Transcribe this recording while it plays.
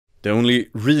The only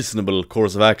reasonable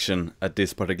course of action at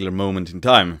this particular moment in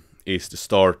time is to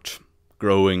start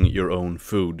growing your own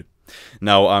food.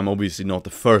 Now, I'm obviously not the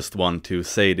first one to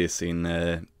say this in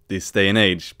this day and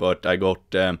age, but I got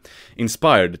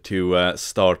inspired to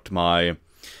start my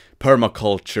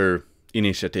permaculture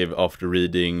initiative after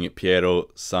reading Piero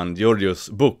San Giorgio's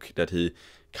book that he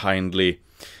kindly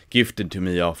gifted to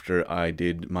me after I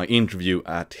did my interview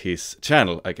at his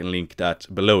channel. I can link that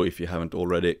below if you haven't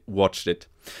already watched it.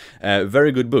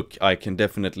 Very good book. I can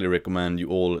definitely recommend you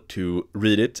all to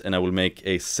read it, and I will make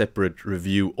a separate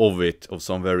review of it, of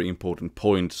some very important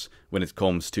points when it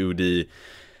comes to the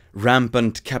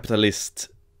rampant capitalist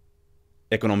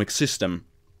economic system,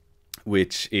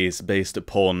 which is based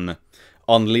upon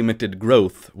unlimited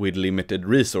growth with limited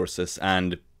resources,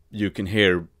 and you can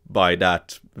hear by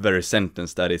that very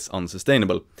sentence that is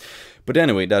unsustainable. But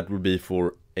anyway, that will be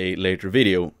for a later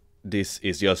video. This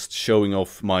is just showing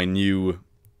off my new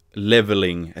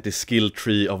leveling at the skill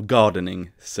tree of gardening.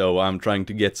 So I'm trying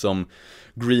to get some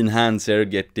green hands here,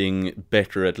 getting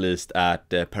better at least at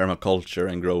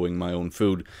permaculture and growing my own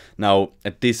food. Now,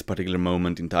 at this particular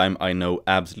moment in time, I know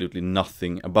absolutely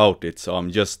nothing about it, so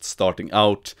I'm just starting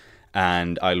out,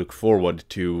 and I look forward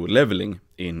to leveling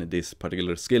in this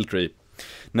particular skill tree.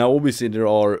 Now, obviously, there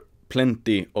are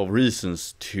plenty of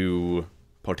reasons to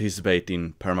participate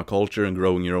in permaculture and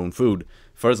growing your own food.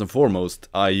 First and foremost,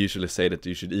 I usually say that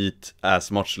you should eat as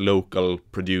much local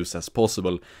produce as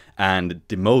possible, and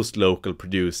the most local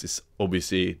produce is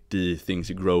obviously the things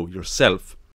you grow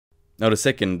yourself. Now, the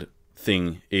second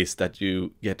thing is that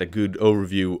you get a good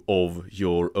overview of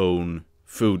your own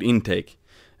food intake.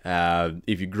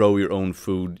 If you grow your own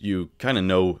food, you kind of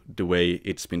know the way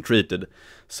it's been treated,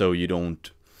 so you don't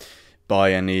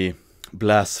buy any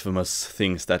blasphemous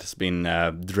things that has been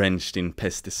drenched in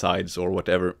pesticides or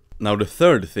whatever. Now, the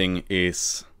third thing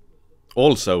is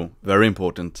also very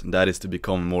important, and that is to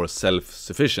become more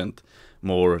self-sufficient,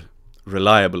 more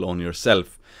reliable on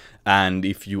yourself. And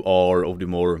if you are of the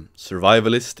more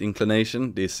survivalist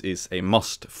inclination, this is a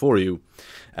must for you.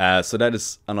 So that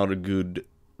is another good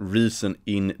reason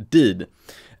indeed.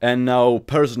 And now,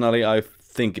 personally, I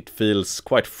think it feels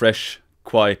quite fresh,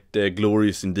 quite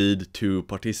glorious indeed to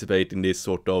participate in this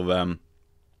sort of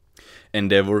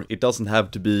endeavor. It doesn't have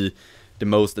to be the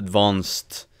most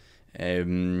advanced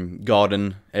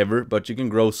garden ever, but you can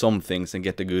grow some things and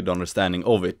get a good understanding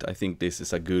of it. I think this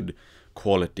is a good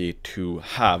quality to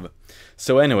have.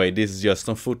 So anyway, this is just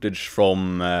some footage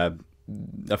from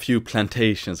a few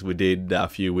plantations we did a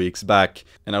few weeks back,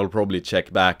 and I will probably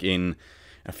check back in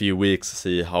a few weeks to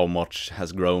see how much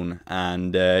has grown.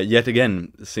 And yet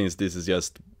again, since this is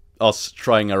just us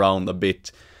trying around a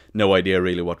bit, no idea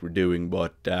really what we're doing,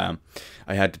 but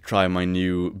I had to try my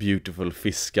new beautiful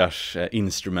Fiskars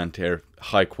instrument here,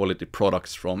 high quality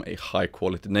products from a high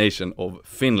quality nation of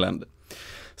Finland.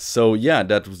 So yeah,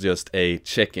 that was just a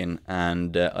check-in,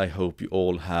 and I hope you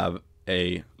all have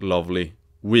a lovely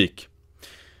week.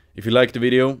 If you liked the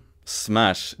video,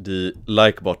 smash the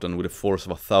like button with the force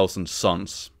of 1,000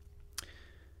 suns.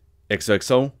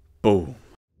 XOXO, boom.